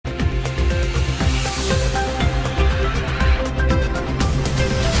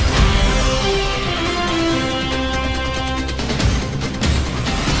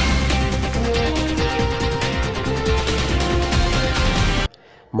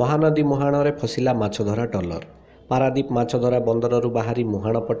Mahanadi मुहाणरे फसिला माछधरा trailer. Paradip माछधरा बंदररू बाहरी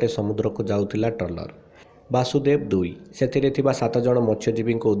मुहाण पटे समुद्र को जाउथिला ट्रलर। वासुदेव 2 सेथिरे थिबा 7 जण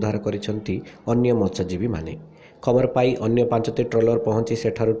मत्स्यजीवी को उद्धार करिसंती अन्य मत्स्यजीवी माने। खबर पाई अन्य 5टी ट्रलर पहुंची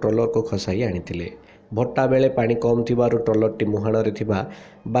सेठारु ट्रलर को खसाई आनिथिले। भट्टा बेले पानी कम थिबारु ट्रलरटी मुहाणरे थिबा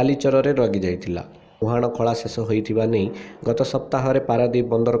बालीचରରେ लगी जाइथिला। मुहाण खला शेष होइथिबा नै गत सप्ताहरे पारादीप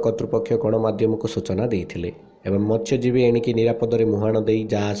बंदर कर्तृपक्ष गणमाध्यम को सूचना देइथिले एवं मत्स्यजीवी एणिकी निरापदरे मुहाण देई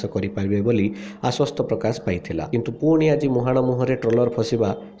जा आस करिपारिबे बोली आश्वस्त प्रकाश पाइथिला। किंतु पुणी आज मुहाण मुहरे ट्रलर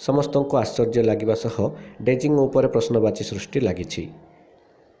फसिबा समस्तंको आश्चर्य लागिबा सह डेजिंग उपरे प्रश्नवाची सृष्टि लागिछि।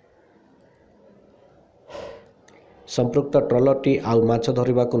 संपृक्त ट्रलरटी आउ माछ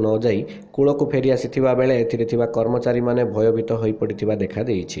धरिबाकु न जाई कूलकु फेरी आसिथिबा बेले एथिरे थिबा कर्मचारी माने भयभीत होई पड़िथिबा देखा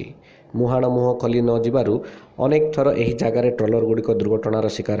देइछि। मुहाण मुह खोली न जिबारु अनेक थर एही जागारे ट्रलर गुड़िक दुर्घटनार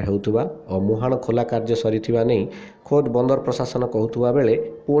शिकार हेउथुबा और मुहाण खोला कार्य सरिथिबा नै खोद बंदर प्रशासन कहउथुबा बेले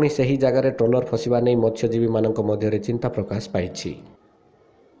पुणी सेही जागारे ट्रलर फसिबा नै मत्स्यजीवी मानक मध्यरे चिंता प्रकाश पाइछि।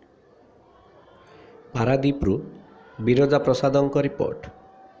 पारादीपरु बिरजा प्रसादंक रिपोर्ट,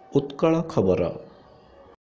 उत्कल खबर।